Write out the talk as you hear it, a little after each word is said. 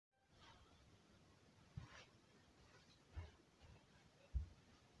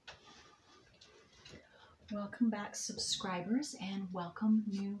Welcome back, subscribers, and welcome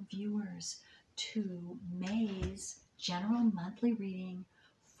new viewers to May's general monthly reading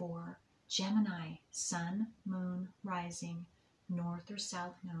for Gemini, Sun, Moon, Rising, North or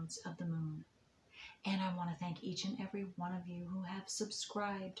South nodes of the Moon. And I want to thank each and every one of you who have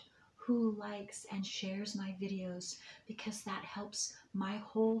subscribed, who likes and shares my videos, because that helps my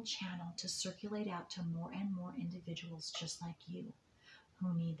whole channel to circulate out to more and more individuals just like you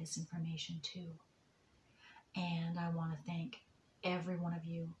who need this information too. And I want to thank every one of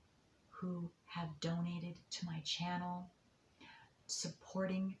you who have donated to my channel,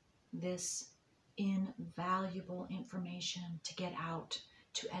 supporting this invaluable information to get out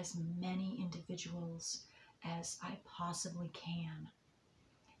to as many individuals as I possibly can.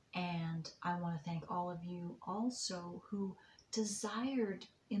 And I want to thank all of you also who desired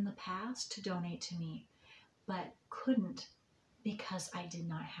in the past to donate to me, but couldn't because I did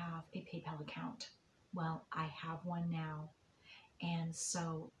not have a PayPal account. Well, I have one now. And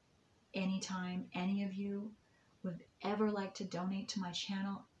so anytime any of you would ever like to donate to my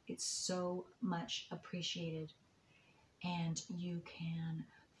channel, it's so much appreciated. And you can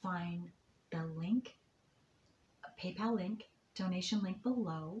find the link, a PayPal link, donation link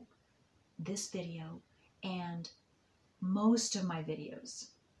below this video, and most of my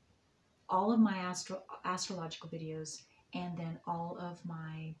videos, all of my astrological videos, and then all of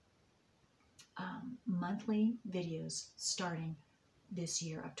my monthly videos starting this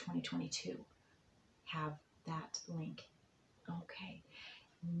year of 2022 have that link. Okay,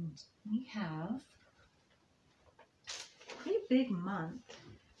 and we have a pretty big month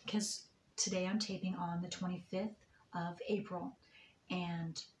because today I'm taping on the 25th of April,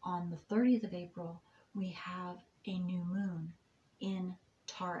 and on the 30th of April we have a new moon in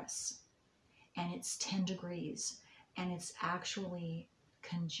Taurus, and it's 10 degrees, and it's actually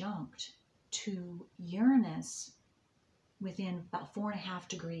conjunct to Uranus within about 4.5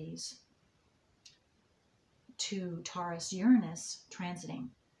 degrees to Taurus. Uranus transiting,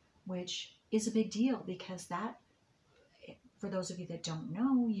 which is a big deal because that, for those of you that don't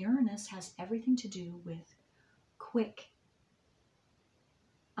know, Uranus has everything to do with quick,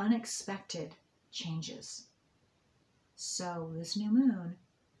 unexpected changes. So this new moon,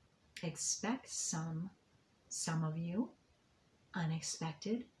 expect some of you,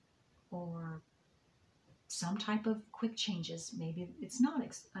 unexpected or some type of quick changes. Maybe it's not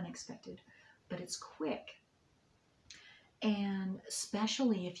unexpected, but it's quick. And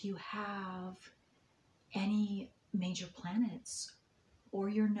especially if you have any major planets or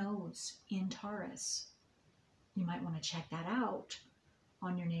your nodes in Taurus, you might want to check that out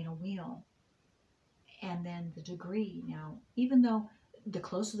on your natal wheel. And then the degree. Now, even though the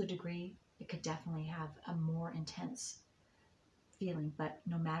closer the degree, it could definitely have a more intense feeling, but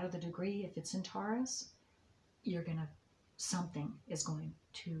no matter the degree, if it's in Taurus, something is going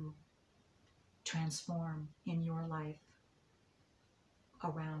to transform in your life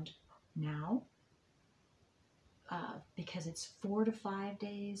around now, because it's 4 to 5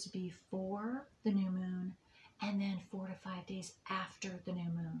 days before the new moon and then 4 to 5 days after the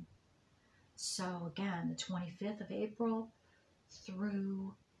new moon. So again, the 25th of April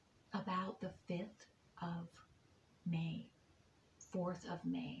through about the 5th of May. 4th of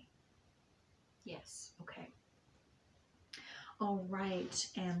May. Yes, okay. All right,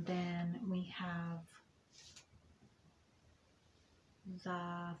 and then we have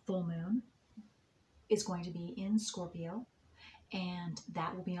the full moon is going to be in Scorpio, and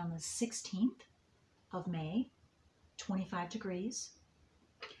that will be on the 16th of May, 25 degrees.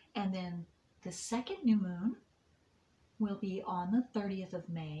 And then the second new moon will be on the 30th of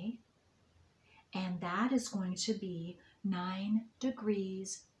May, and that is going to be 9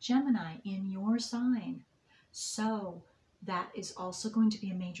 degrees Gemini in your sign. So that is also going to be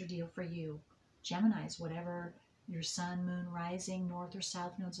a major deal for you, Geminis, whatever your sun, moon, rising, north or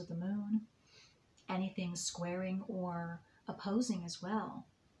south nodes of the moon, anything squaring or opposing as well.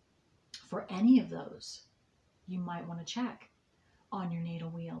 For any of those, you might want to check on your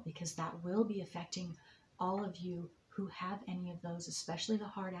natal wheel, because that will be affecting all of you who have any of those, especially the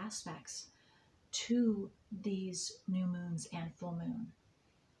hard aspects to these new moons and full moon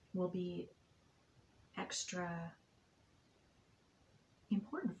will be extra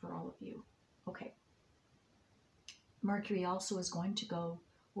important for all of you. Okay. Mercury also is going to go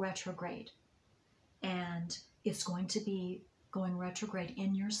retrograde, and it's going to be going retrograde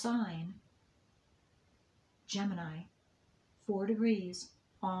in your sign, Gemini, 4 degrees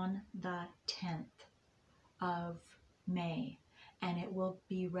on the 10th of May, and it will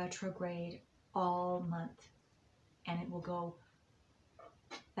be retrograde all month, and it will go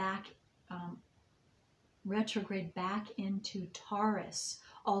back retrograde back into Taurus,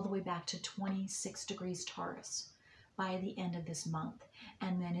 all the way back to 26 degrees Taurus by the end of this month.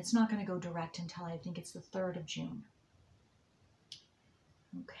 And then it's not going to go direct until I think it's the 3rd of June.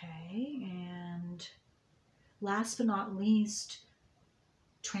 Okay, and last but not least,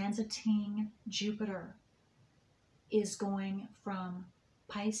 transiting Jupiter is going from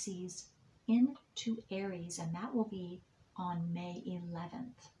Pisces into Aries, and that will be on May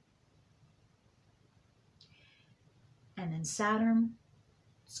 11th. And then Saturn,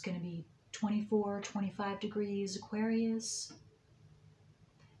 it's going to be 24, 25 degrees Aquarius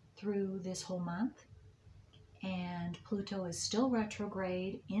through this whole month. And Pluto is still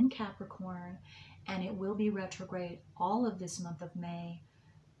retrograde in Capricorn, and it will be retrograde all of this month of May,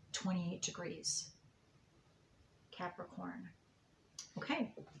 28 degrees Capricorn.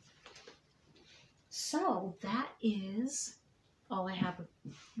 Okay, so that is all I have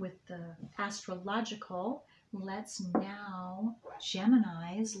with the astrological. Let's now,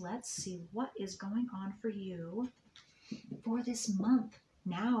 Geminis, let's see what is going on for you for this month.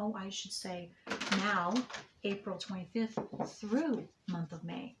 Now, I should say now, April 25th through month of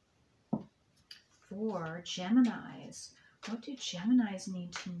May. For Geminis, what do Geminis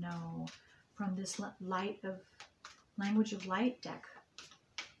need to know from this Language of Light deck?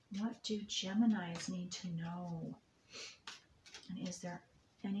 What do Geminis need to know? And is there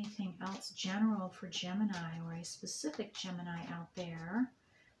anything else general for Gemini, or a specific Gemini out there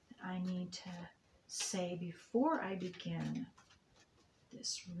that I need to say before I begin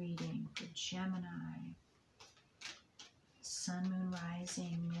this reading for Gemini? Sun, moon,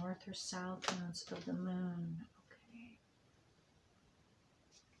 rising, north or south nodes of the moon.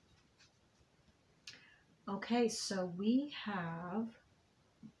 Okay, so we have,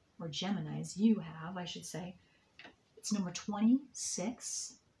 or Geminis, you have, I should say, it's number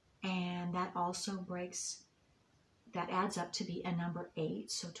 26, and that also breaks, that adds up to be a number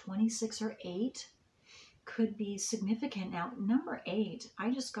 8. So 26 or 8 could be significant. Now, number 8,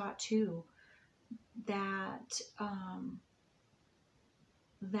 I just got to that,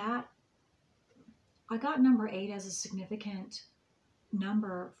 I got number 8 as a significant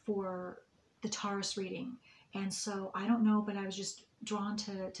number for the Taurus reading. And so I don't know, but I was just drawn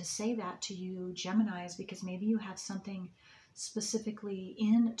to say that to you, Geminis, because maybe you have something specifically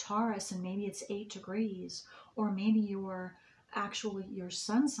in Taurus, and maybe it's 8 degrees, or maybe your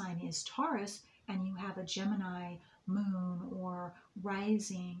sun sign is Taurus, and you have a Gemini moon or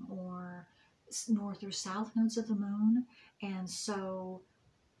rising or north or south nodes of the moon. And so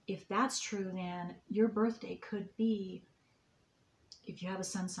if that's true, then your birthday could be, if you have a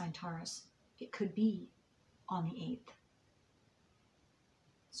sun sign Taurus, it could be on the 8th.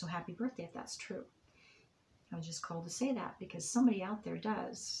 So happy birthday if that's true. I was just called to say that because somebody out there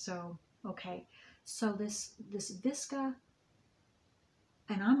does. So, okay. So this Visca,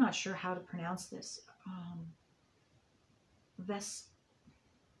 and I'm not sure how to pronounce this.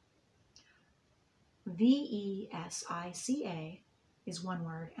 V-E-S-I-C-A is one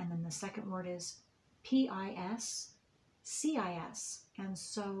word, and then the second word is P-I-S-C-I-S. And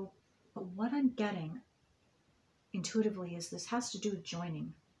so, but what I'm getting intuitively is this has to do with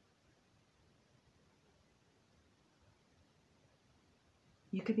joining.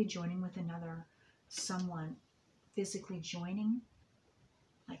 You could be joining with another, someone, physically joining,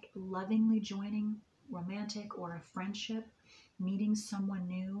 like lovingly joining, romantic, or a friendship, meeting someone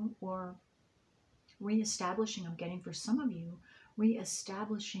new, or reestablishing, I'm getting for some of you,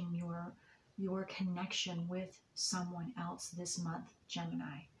 reestablishing your connection with someone else this month,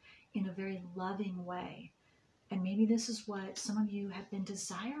 Gemini, in a very loving way. And maybe this is what some of you have been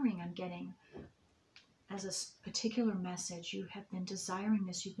desiring. I'm getting as a particular message. You have been desiring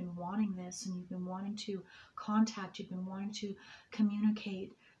this, you've been wanting this, and you've been wanting to contact, you've been wanting to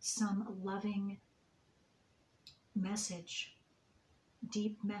communicate some loving message,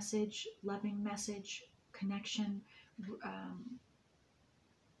 deep message, loving message, connection,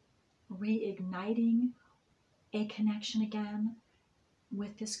 reigniting a connection again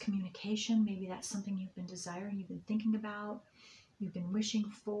with this communication. Maybe that's something you've been desiring, you've been thinking about, you've been wishing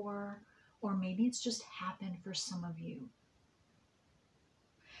for, or maybe it's just happened for some of you.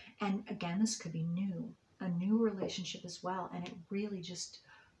 And again, this could be new, a new relationship as well. And it really just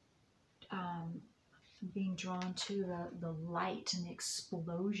being drawn to the light and the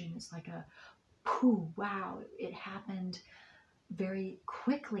explosion. It's like a, pooh, wow, it happened very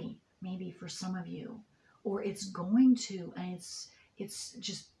quickly, maybe for some of you, or it's going to, and it's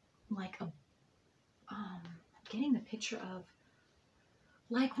just like a, getting the picture of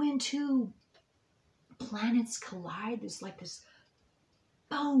like when two planets collide, there's like this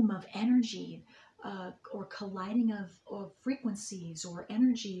boom of energy, or colliding of frequencies or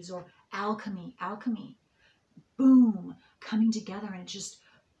energies or alchemy, boom, coming together, and it just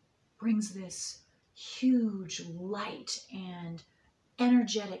brings this huge light and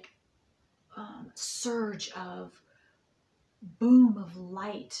energetic surge of boom of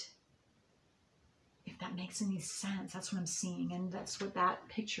light. If that makes any sense, that's what I'm seeing, and that's what that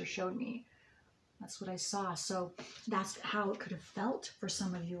picture showed me. That's what I saw. So that's how it could have felt for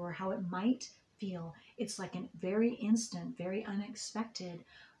some of you, or how it might feel. It's like a very instant, very unexpected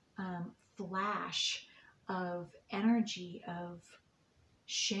flash of energy, of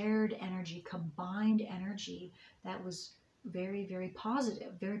shared energy, combined energy that was very, very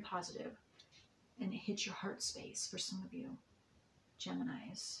positive, and it hit your heart space for some of you,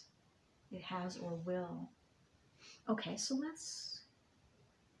 Geminis. It has or will. Okay, so let's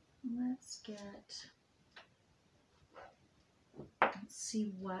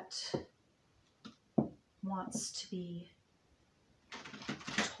see what wants to be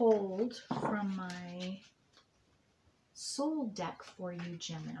told from my soul deck for you,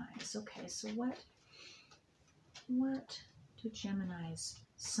 Geminis. Okay, so what do Geminis,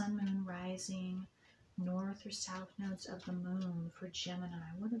 sun, moon, rising, north or south nodes of the moon for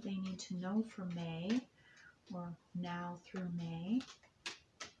Gemini? What do they need to know for May, or now through May?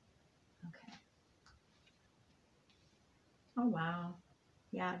 Okay. Oh, wow.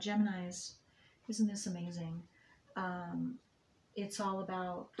 Yeah, Geminis. Isn't this amazing? It's all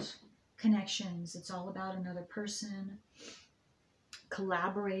about connections. It's all about another person,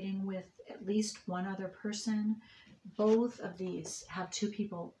 collaborating with at least one other person. Both of these have two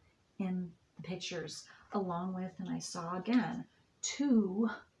people in the pictures, along with, and I saw again,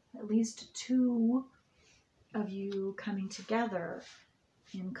 at least two of you coming together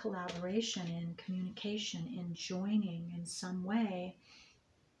in collaboration, in communication, in joining in some way.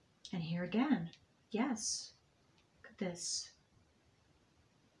 And here again, yes, look at this.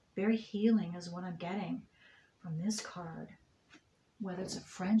 Very healing is what I'm getting from this card. Whether it's a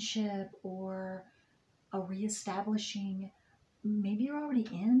friendship or a reestablishing, maybe you're already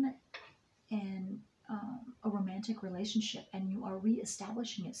in a romantic relationship and you are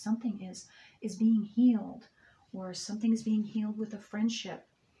reestablishing it. Something is being healed, or something is being healed with a friendship.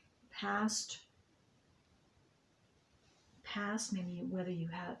 Past, maybe whether you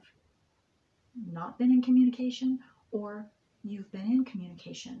have not been in communication or you've been in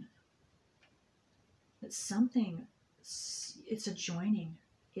communication. But something, it's a joining.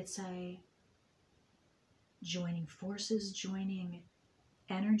 It's a joining forces, joining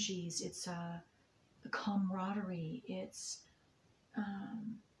energies. It's a camaraderie. It's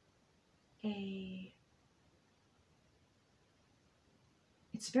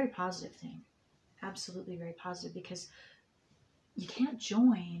it's a very positive thing. Absolutely very positive, because you can't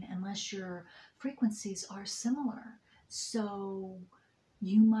join unless your frequencies are similar. So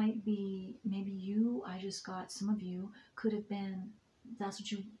you might be, maybe you, I just got, some of you could have been, that's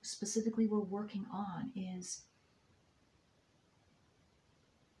what you specifically were working on, is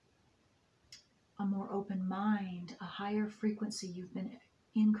a more open mind, a higher frequency. You've been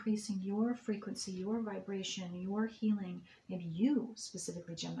increasing your frequency, your vibration, your healing. Maybe you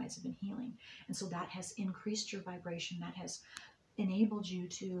specifically, Geminis, have been healing. And so that has increased your vibration. That has enabled you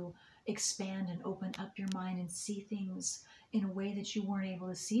to expand and open up your mind and see things in a way that you weren't able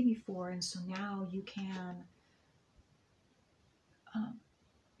to see before. And so now you can,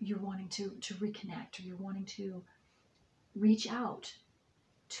 you're wanting to reconnect, or you're wanting to reach out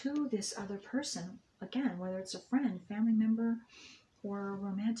to this other person, again, whether it's a friend, family member, or a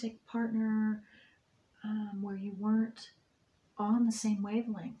romantic partner, where you weren't on the same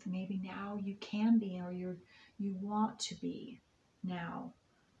wavelength. Maybe now you can be, or you want to be now.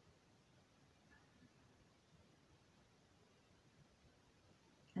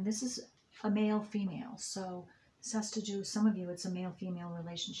 And this is a male-female, so this has to do, some of you, it's a male-female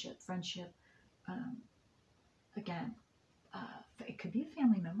relationship, friendship. Again, it could be a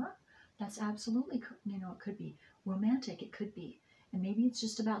family member. That's absolutely, it could be romantic. It could be. And maybe it's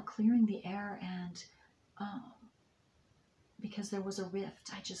just about clearing the air, and because there was a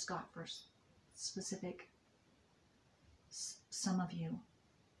rift, I just got for specific, some of you,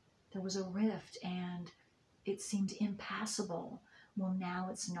 there was a rift and it seemed impassable. Well, now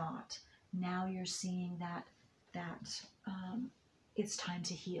it's not. Now you're seeing that it's time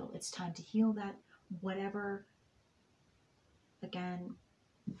to heal. It's time to heal that whatever, again,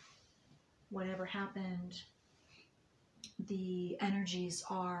 whatever happened, the energies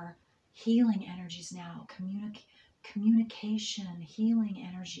are healing energies now, communication, healing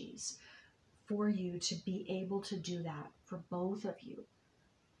energies for you to be able to do that for both of you.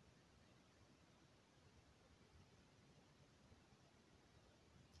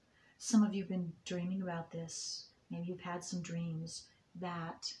 some of you have been dreaming about this. Maybe you've had some dreams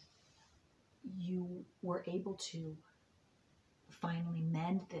that you were able to finally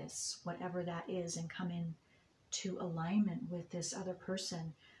mend this, whatever that is, and come in to alignment with this other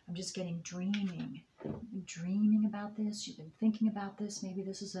person. I'm just getting dreaming about this. You've been thinking about this. Maybe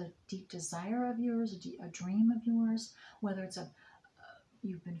this is a deep desire of yours, a dream of yours, whether it's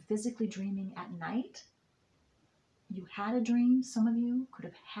you've been physically dreaming at night. You had a dream. Some of you could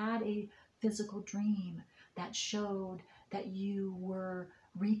have had a physical dream that showed that you were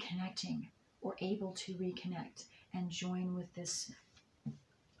reconnecting or able to reconnect and join with this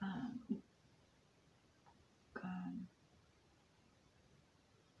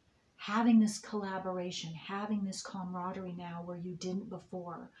having this collaboration, having this camaraderie now where you didn't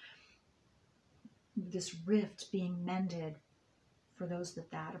before. This rift being mended for those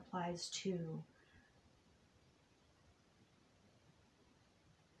that applies to.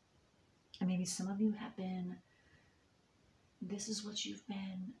 And maybe some of you have been, this is what you've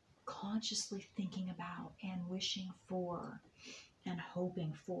been consciously thinking about and wishing for and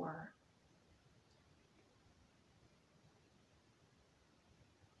hoping for.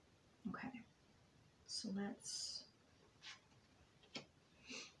 Okay, so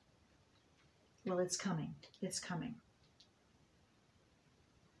it's coming. It's coming.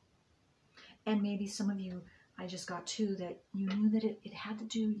 And maybe some of you, I just got too, that you knew that it had to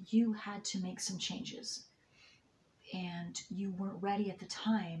do, you had to make some changes. And you weren't ready at the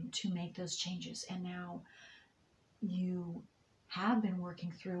time to make those changes. And now you have been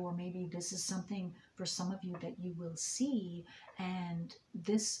working through, or maybe this is something for some of you that you will see, and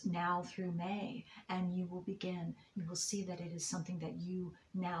this now through May, and you will see that it is something that you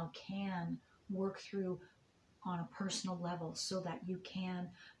now can work through on a personal level so that you can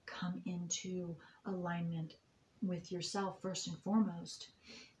come into alignment with yourself first and foremost,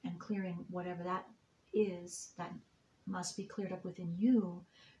 and clearing whatever that is that must be cleared up within you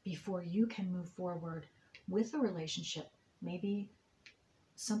before you can move forward with a relationship. Maybe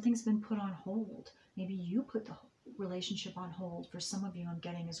something's been put on hold. Maybe you put the relationship on hold. For some of you, I'm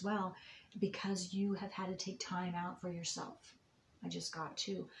getting as well, because you have had to take time out for yourself. I just got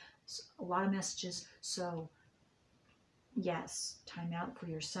too a lot of messages. So yes, time out for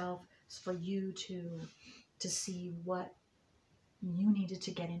yourself. It's for you to see what you needed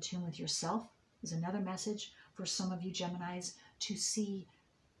to get in tune with yourself is another message for some of you Geminis, to see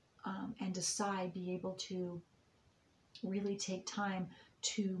and decide, be able to really take time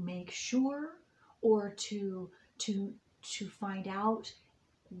to make sure, or to find out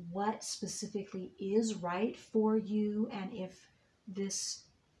what specifically is right for you, and if this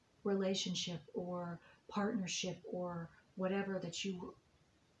relationship or partnership or whatever that you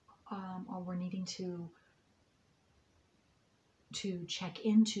were needing to check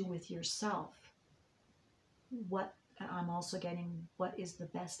into with yourself. What I'm also getting, what is the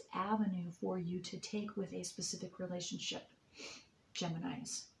best avenue for you to take with a specific relationship,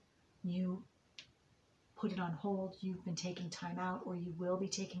 Geminis? You put it on hold, you've been taking time out, or you will be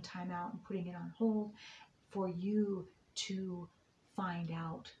taking time out and putting it on hold for you to find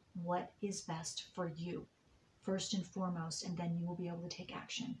out what is best for you, first and foremost, and then you will be able to take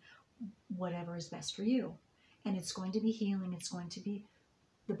action, whatever is best for you. And it's going to be healing, it's going to be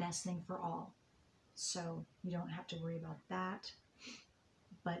the best thing for all. So you don't have to worry about that,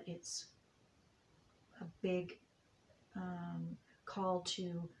 but it's a big call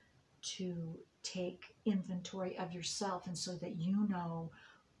to take inventory of yourself, and so that you know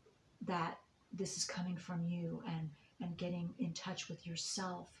that this is coming from you, and getting in touch with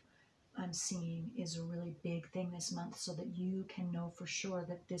yourself, I'm seeing, is a really big thing this month, so that you can know for sure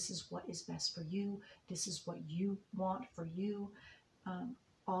that this is what is best for you, this is what you want for you,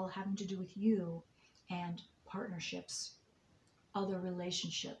 all having to do with you and partnerships, other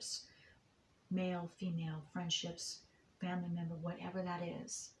relationships, male, female, friendships, family member, whatever that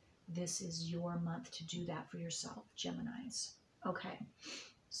is. This is your month to do that for yourself, Geminis. Okay,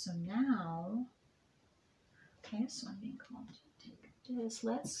 so now, so I'm being called to take this.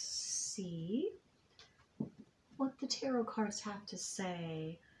 Let's see what the tarot cards have to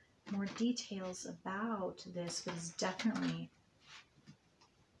say. More details about this, but it's definitely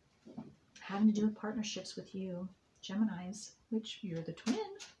having to do with partnerships with you, Geminis, which you're the twin.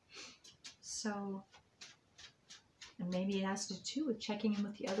 So, and maybe it has to do too with checking in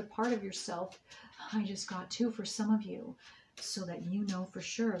with the other part of yourself. I just got too for some of you, so that you know for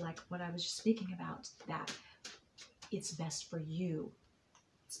sure, like what I was just speaking about, that it's best for you.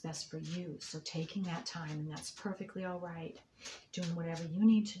 It's best for you. So taking that time, and that's perfectly all right. Doing whatever you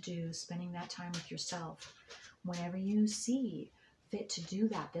need to do, spending that time with yourself. Whenever you see fit to do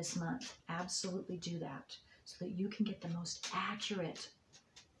that this month, absolutely do that so that you can get the most accurate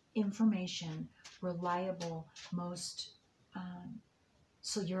information, reliable, most,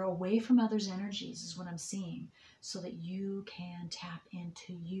 so you're away from others' energies is what I'm seeing, so that you can tap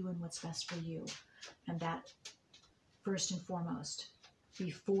into you and what's best for you. And that first and foremost,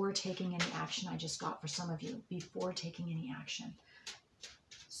 before taking any action. I just got for some of you, before taking any action.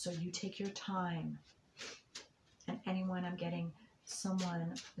 So you take your time. And anyone, I'm getting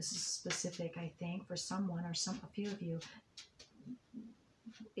someone, this is specific, I think, for someone or a few of you.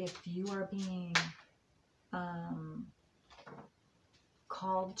 If you are being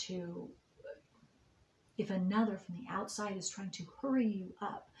called to, if another from the outside is trying to hurry you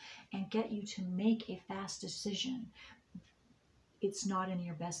up and get you to make a fast decision, it's not in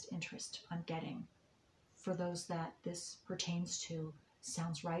your best interest, I'm getting. For those that this pertains to,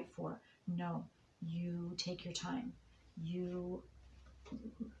 sounds right for, no, you take your time. You,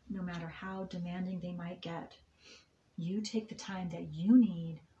 no matter how demanding they might get, you take the time that you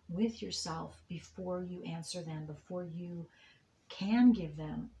need with yourself before you answer them, before you can give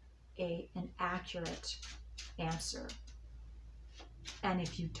them an accurate answer. And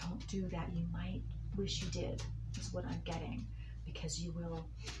if you don't do that, you might wish you did, is what I'm getting, because you will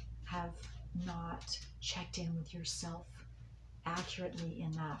have not checked in with yourself accurately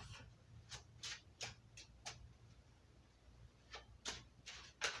enough.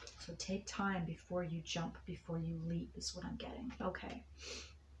 So take time before you jump, before you leap, is what I'm getting. Okay.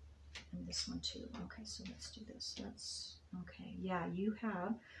 And this one too. Okay, so let's do this. Okay. Yeah, we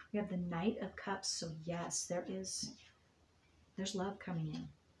have the Knight of Cups. So yes, there's love coming in.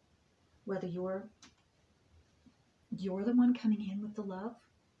 Whether you're the one coming in with the love.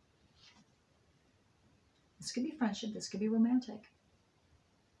 This could be friendship. This could be romantic.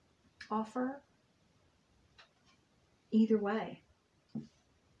 Offer. Either way.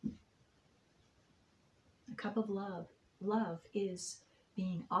 A cup of love. Love is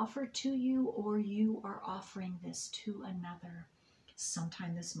being offered to you, or you are offering this to another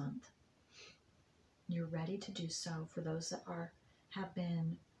sometime this month. You're ready to do so. For those that have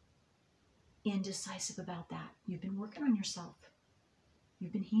been indecisive about that, you've been working on yourself.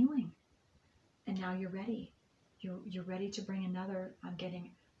 You've been healing. And now you're ready. You're ready to bring another. I'm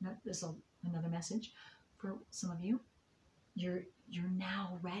getting this another message for some of you. You're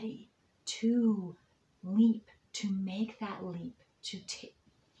now ready to leap, to make that leap, to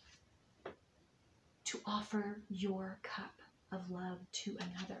offer your cup of love to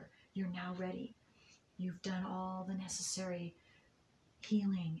another. You're now ready. You've done all the necessary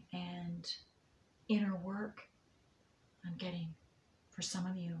healing and inner work, I'm getting, for some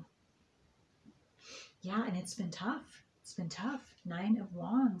of you. Yeah, and it's been tough. It's been tough. 9 of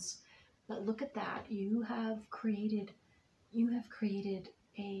Wands. But look at that. You have created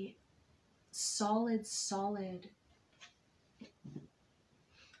a solid,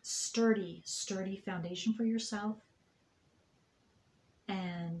 sturdy foundation for yourself.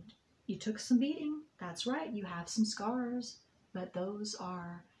 And you took some beating. That's right. You have some scars, but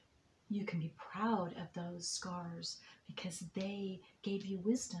you can be proud of those scars because they gave you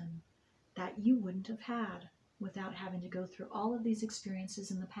wisdom that you wouldn't have had without having to go through all of these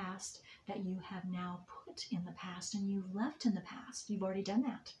experiences in the past that you have now put in the past and you've left in the past. You've already done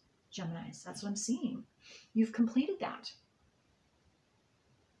that, Geminis. That's what I'm seeing. You've completed that.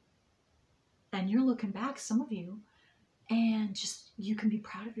 And you're looking back, some of you, and just you can be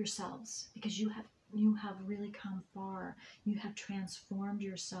proud of yourselves because you have really come far. You have transformed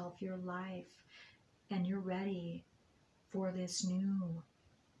yourself, your life, and you're ready for this new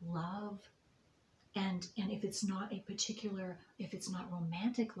love. And if it's not if it's not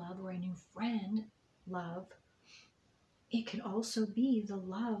romantic love or a new friend love, it could also be the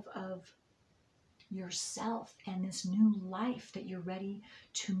love of yourself and this new life that you're ready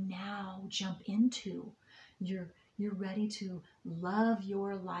to now jump into. You're ready to love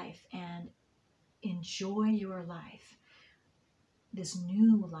your life and enjoy your life, this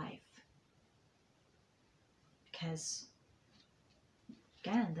new life. Because,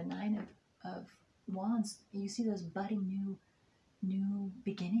 again, the 9 of Wands, you see those budding new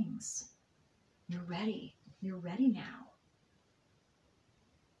beginnings. You're ready. You're ready now.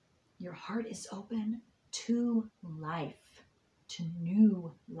 Your heart is open to life, to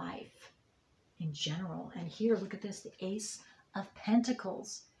new life in general. And here, look at this, the Ace of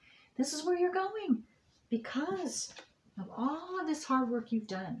Pentacles. This is where you're going because of all of this hard work you've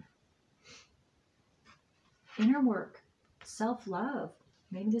done. Inner work, self-love.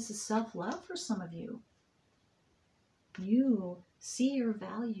 Maybe this is self-love for some of you. You see your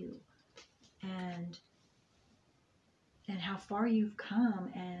value and and how far you've come,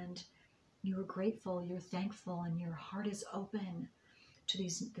 and you're grateful, you're thankful, and your heart is open to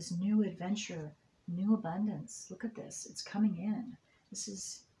this new adventure, new abundance. Look at this. It's coming in.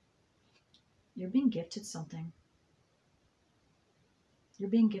 You're being gifted something. You're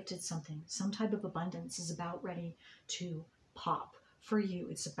being gifted something. Some type of abundance is about ready to pop for you.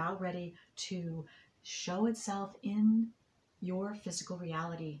 It's about ready to show itself in your physical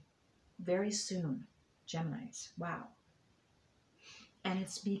reality very soon, Geminis. Wow. And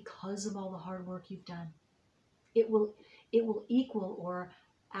it's because of all the hard work you've done. It will equal or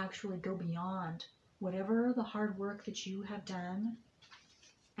actually go beyond whatever the hard work that you have done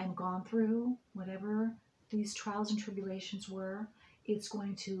and gone through, whatever these trials and tribulations were. It's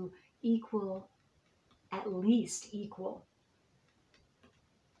going to at least equal.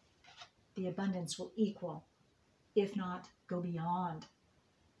 The abundance will equal, if not go beyond,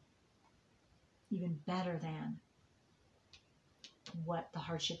 even better than what the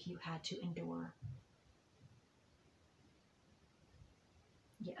hardship you had to endure.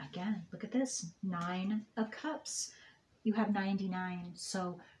 Yeah, again, look at this. 9 of Cups. You have 99.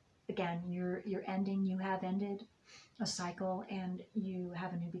 So again, you're ending, you have ended a cycle, and you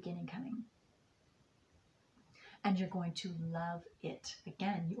have a new beginning coming. And you're going to love it.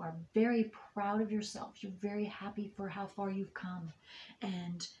 Again, you are very proud of yourself. You're very happy for how far you've come.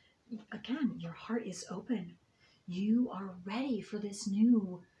 And again, your heart is open. You are ready for this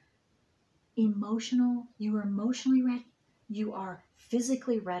new you are emotionally ready. You are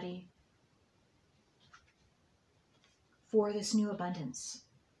physically ready for this new abundance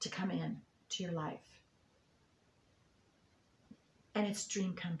to come in to your life. And it's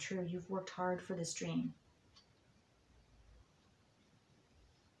dream come true. You've worked hard for this dream.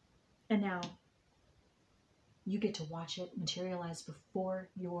 And now you get to watch it materialize before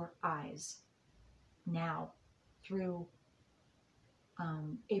your eyes. Now, through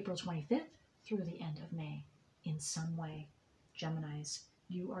April 25th, through the end of May, in some way, Geminis,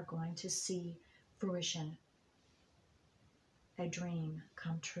 you are going to see fruition, a dream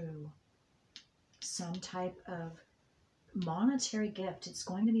come true, some type of monetary gift. It's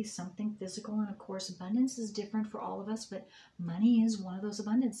going to be something physical, and of course abundance is different for all of us, but money is one of those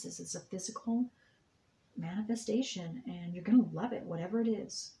abundances. It's a physical manifestation, and you're going to love it, whatever it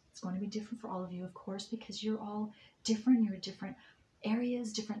is. It's going to be different for all of you, of course, because you're all different. You're different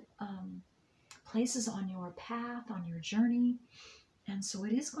areas, different places on your path, on your journey, and so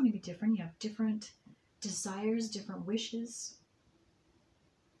it is going to be different. You have different desires, different wishes,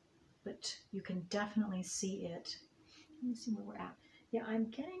 but you can definitely see it. Let me see where we're at. Yeah, I'm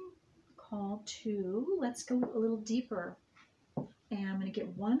getting a call to, let's go a little deeper. And I'm going to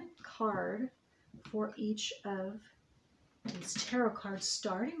get one card for each of these tarot cards,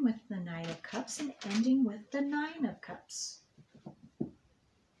 starting with the Knight of Cups and ending with the 9 of Cups.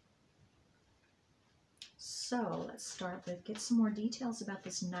 So let's start with, get some more details about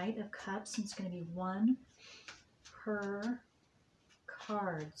this Knight of Cups. And it's going to be one per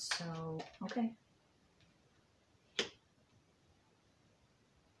card. So, okay.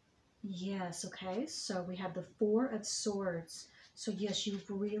 Yes, okay, so we have the 4 of Swords. So yes, you've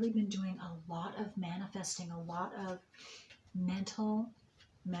really been doing a lot of manifesting, a lot of mental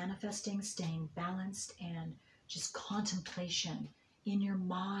manifesting, staying balanced, and just contemplation in your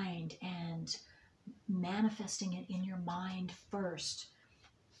mind, and manifesting it in your mind first,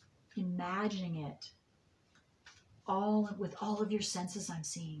 imagining it, with all of your senses. I'm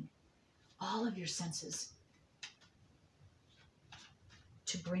seeing all of your senses,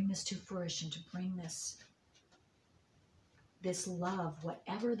 to bring this to fruition, to bring this love,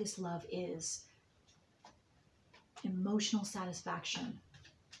 whatever this love is, emotional satisfaction,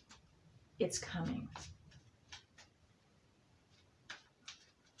 it's coming.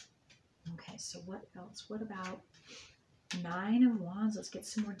 Okay, so what else? What about 9 of Wands? Let's get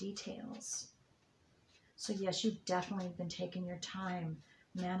some more details. So yes, you've definitely been taking your time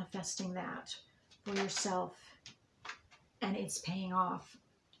manifesting that for yourself, and it's paying off.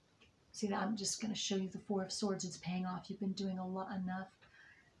 See that? I'm just going to show you the 4 of Swords. It's paying off. You've been doing enough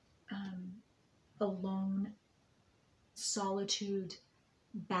alone, solitude,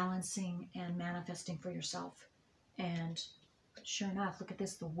 balancing, and manifesting for yourself. And sure enough, look at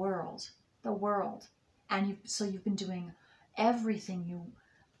this, the world. And so you've been doing everything. You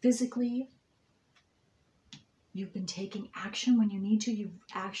physically, you've been taking action when you need to. You've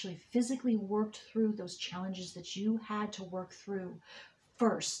actually physically worked through those challenges that you had to work through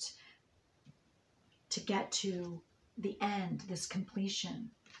first, to get to the end, this completion.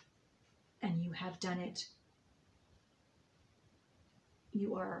 And you have done it.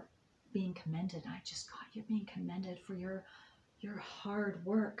 You are being commended. I just got you're being commended for your hard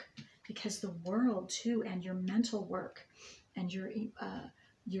work, because the world too, and your mental work, and your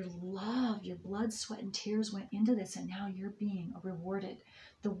love, your blood, sweat, and tears went into this, and now you're being rewarded.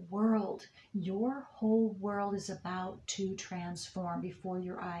 The world, your whole world is about to transform before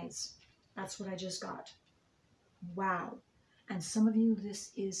your eyes. That's what I just got. Wow. And some of you,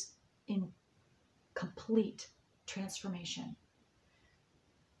 this is in complete transformation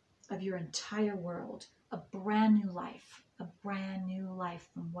of your entire world, a brand new life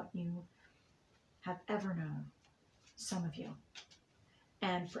from what you have ever known, some of you.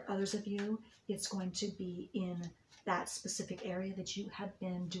 And for others of you, it's going to be in that specific area that you have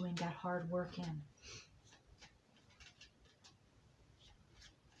been doing that hard work in.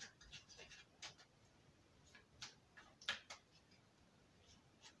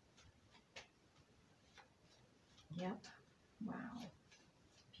 Yep. Wow.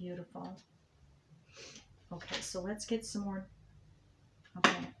 Beautiful. Okay, so let's get some more.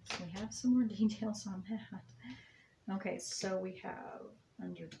 Okay, so we have some more details on that. Okay, so we have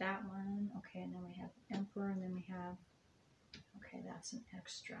under that one. Okay, and then we have Emperor, and then we have, okay, that's an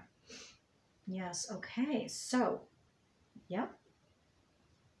extra. Yes, okay, so, yep.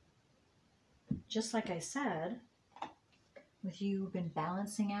 Just like I said, with you've been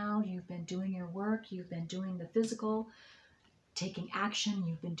balancing out, you've been doing your work, you've been doing the physical, taking action,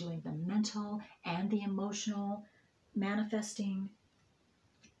 you've been doing the mental and the emotional, manifesting.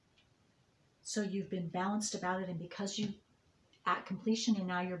 So you've been balanced about it, and because you at completion and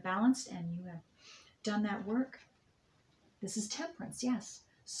now you're balanced and you have done that work, this is temperance, yes.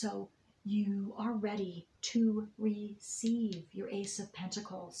 So you are ready to receive your Ace of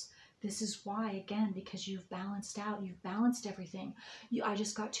Pentacles. This is why, again, because you've balanced out, you've balanced everything. I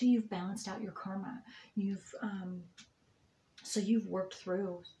just got to, you've balanced out your karma. So you've worked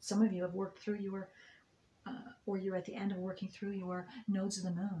through, some of you have worked through your, or you're at the end of working through your nodes of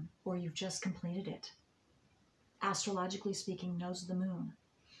the moon, or you've just completed it. Astrologically speaking, nodes of the moon.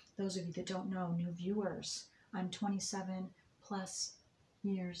 Those of you that don't know, new viewers, I'm 27 plus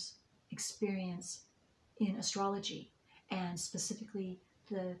years experience in astrology, and specifically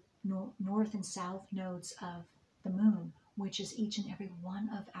the north and south nodes of the moon, which is each and every one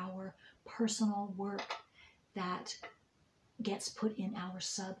of our personal work that gets put in our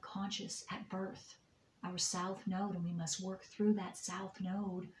subconscious at birth, our south node, and we must work through that south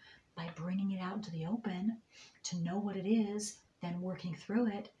node by bringing it out into the open to know what it is, then working through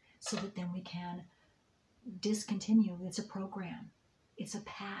it so that then we can discontinue. It's a program. It's a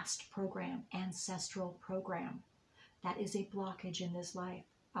past program, ancestral program. That is a blockage in this life,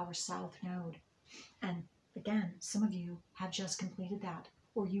 our south node. And again, some of you have just completed that,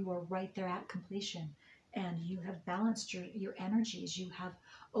 or you are right there at completion, and you have balanced your energies. You have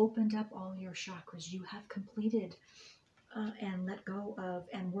opened up all your chakras. You have completed and let go of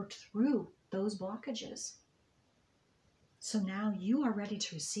and worked through those blockages. So now you are ready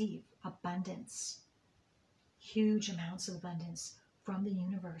to receive abundance, huge amounts of abundance from the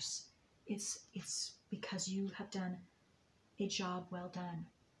universe. It's because you have done a job well done.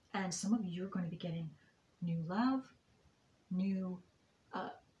 And some of you are going to be getting new love, new,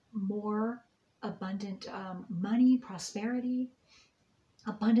 more abundant money, prosperity,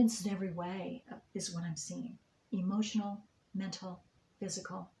 abundance in every way is what I'm seeing. Emotional, mental,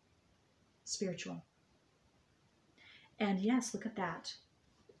 physical, spiritual. And yes, look at that.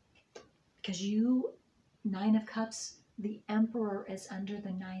 Because you, Nine of Cups, the Emperor is under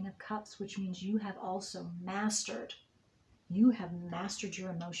the Nine of Cups, which means you have also mastered. You have mastered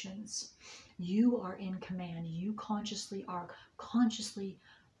your emotions. You are in command. You are consciously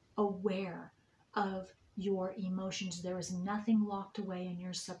aware of your emotions. There is nothing locked away in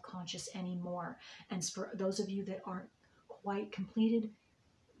your subconscious anymore. And for those of you that aren't quite completed,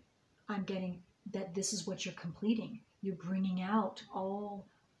 I'm getting that this is what you're completing. You're bringing out all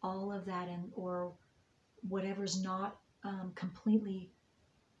of that, and or whatever's not completely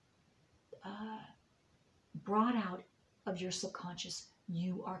brought out of your subconscious.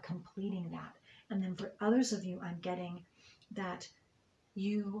 You are completing that. And then for others of you, I'm getting that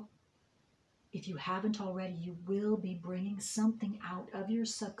you, if you haven't already, you will be bringing something out of your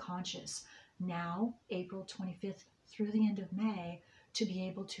subconscious now, April 25th through the end of May, to be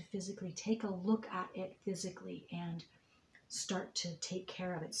able to physically take a look at it physically and start to take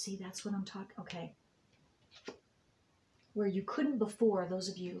care of it. See, that's what I'm talking. Okay. Where you couldn't before, those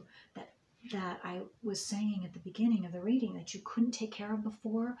of you that I was saying at the beginning of the reading that you couldn't take care of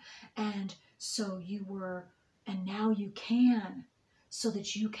before, and so you were, and now you can, so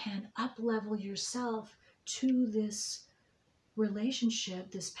that you can up-level yourself to this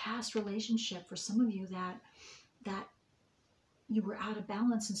relationship, this past relationship, for some of you that you were out of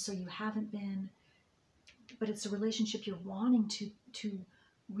balance, and so you haven't been, but it's a relationship you're wanting to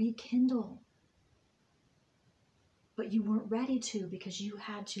rekindle, but you weren't ready to because you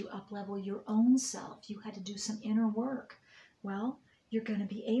had to up-level your own self. You had to do some inner work. Well, you're going to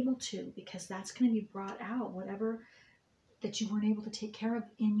be able to, because that's going to be brought out. Whatever that you weren't able to take care of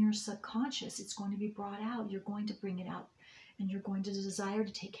in your subconscious, it's going to be brought out. You're going to bring it out, and you're going to desire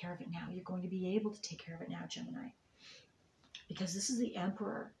to take care of it now. You're going to be able to take care of it now, Gemini. Because this is the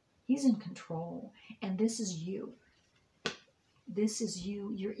Emperor. He's in control, and this is you. This is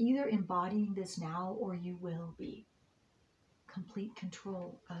you. You're either embodying this now or you will be. Complete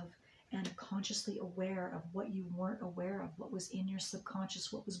control of and consciously aware of what you weren't aware of, what was in your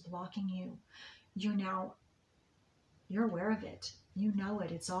subconscious, what was blocking you. You're aware of it. You know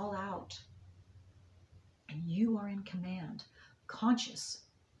it. It's all out. And you are in command, conscious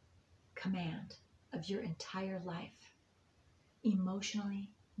command of your entire life, emotionally,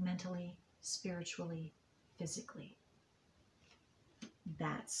 mentally, spiritually, physically.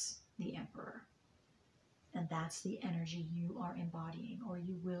 That's the Emperor. And that's the energy you are embodying, or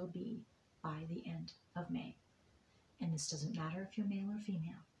you will be by the end of May. And this doesn't matter if you're male or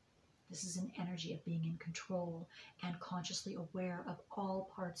female. This is an energy of being in control and consciously aware of all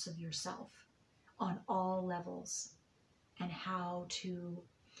parts of yourself on all levels, and how to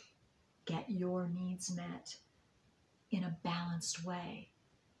get your needs met in a balanced way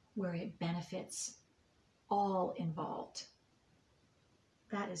where it benefits all involved.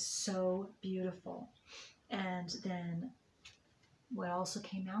 That is so beautiful. And then what also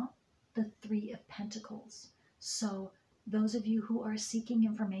came out? The Three of Pentacles. So those of you who are seeking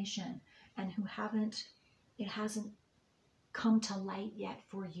information and who it hasn't come to light yet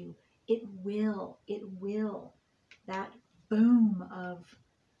for you, it will. That boom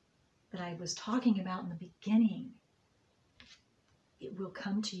that I was talking about in the beginning, it will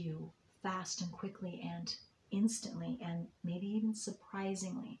come to you fast and quickly and instantly, and maybe even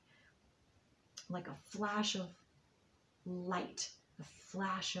surprisingly. Like a flash of light, a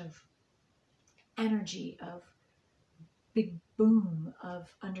flash of energy, of big boom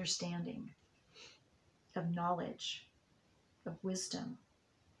of understanding, of knowledge, of wisdom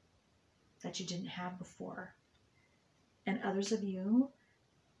that you didn't have before. And others of you,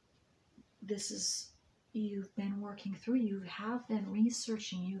 you've been working through, you have been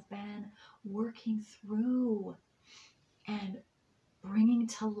researching, you've been working through and bringing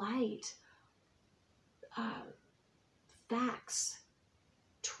to light facts,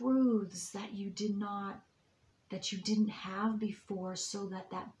 truths that you didn't have before, so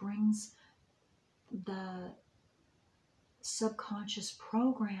that brings the subconscious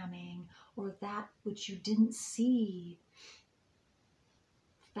programming, or that which you didn't see.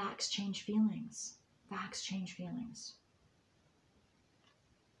 Facts change feelings. Facts change feelings.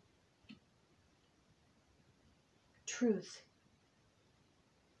 Truth.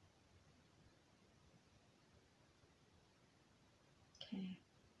 Okay.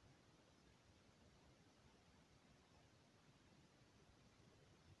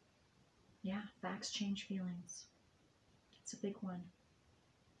 Yeah, facts change feelings. It's a big one.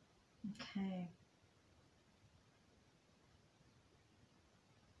 Okay.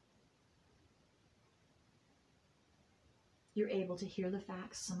 You're able to hear the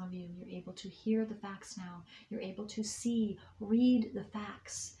facts. Some of you, you're able to hear the facts now. You're able to read the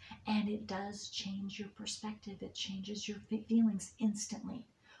facts, and it does change your perspective. It changes your feelings instantly,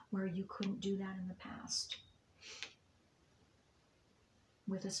 where you couldn't do that in the past.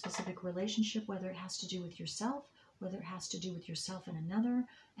 With a specific relationship, whether it has to do with yourself, whether it has to do with yourself and another,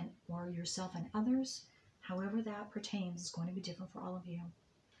 or yourself and others, however that pertains is going to be different for all of you.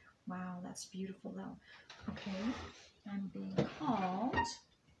 Wow, that's beautiful though. Okay. I'm being called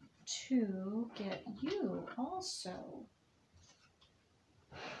to get you also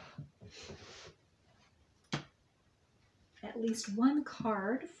at least one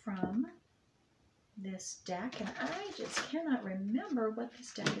card from this deck, and I just cannot remember what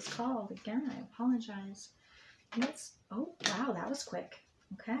this deck is called. Again, I apologize. Oh wow, that was quick.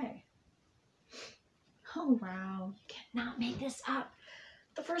 Okay. Oh wow, you cannot make this up.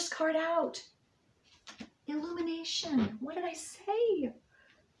 The first card out. Illumination. What did I say?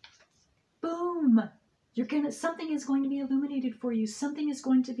 Boom. Something is going to be illuminated for you. Something is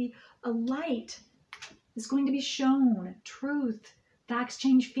going to be, a light is going to be shown. Truth. Facts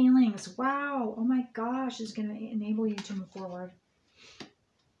change feelings. Wow. Oh my gosh. It's going to enable you to move forward.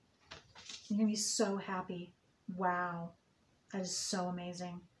 You're going to be so happy. Wow. That is so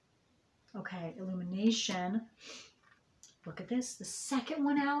amazing. Okay. Illumination. Look at this. The second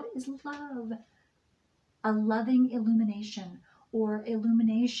one out is love. A loving illumination, or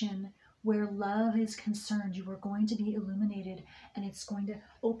illumination where love is concerned. You are going to be illuminated, and it's going to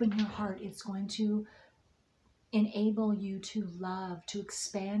open your heart. It's going to enable you to love, to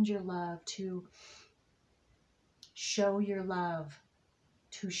expand your love, to show your love,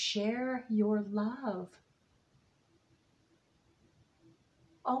 to share your love.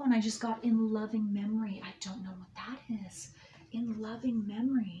 Oh, and I just got in loving memory. I don't know what that is. In loving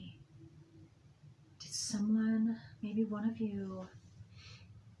memory. Did someone, maybe one of you,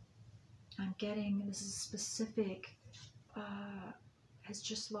 I'm getting, this is specific, has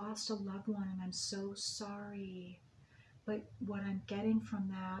just lost a loved one, and I'm so sorry. But what I'm getting from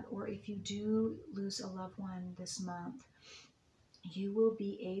that, or if you do lose a loved one this month, you will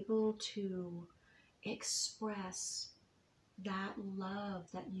be able to express that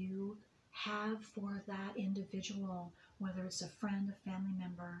love that you have for that individual, whether it's a friend, a family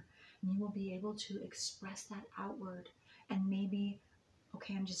member, and you will be able to express that outward. And maybe,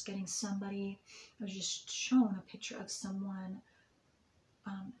 okay, I'm just getting somebody, I was just shown a picture of someone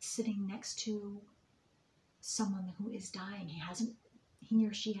sitting next to someone who is dying. He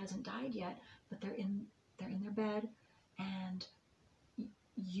or she hasn't died yet, but they're in their bed, and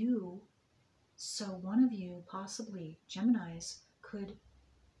so one of you, possibly Geminis, could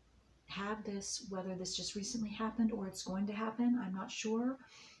have this, whether this just recently happened or it's going to happen, I'm not sure.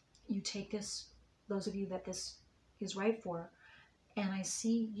 You take this, those of you that this is right for, and I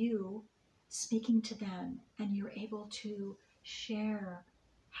see you speaking to them, and you're able to share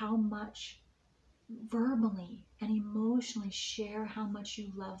how much, verbally and emotionally share how much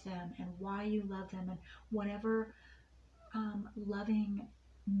you love them and why you love them, and whatever loving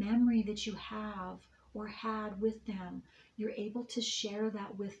memory that you have or had with them, you're able to share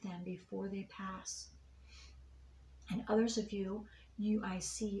that with them before they pass. And others of you, I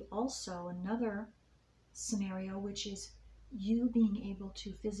see also another scenario, which is you being able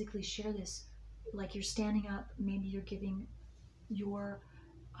to physically share this, like you're standing up, maybe you're giving your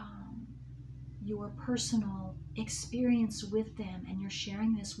personal experience with them, and you're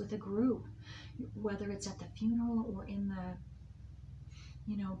sharing this with a group, whether it's at the funeral or in the,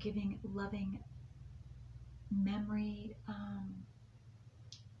 giving loving memory,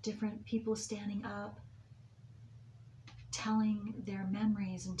 different people standing up, telling their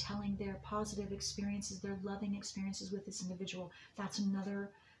memories and telling their positive experiences, their loving experiences with this individual. That's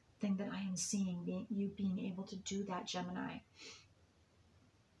another thing that I am seeing, you being able to do that, Gemini.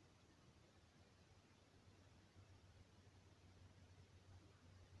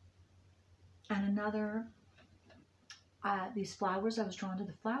 And another, these flowers, I was drawn to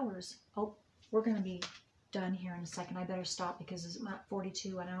the flowers. Oh, we're going to be done here in a second. I better stop because it's at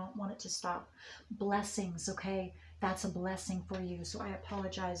 42 and I don't want it to stop. Blessings, okay? That's a blessing for you. So I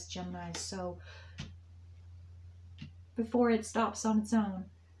apologize, Gemini. So before it stops on its own,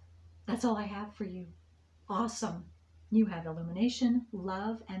 that's all I have for you. Awesome. You have illumination,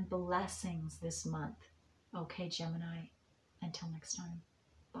 love, and blessings this month. Okay, Gemini. Until next time.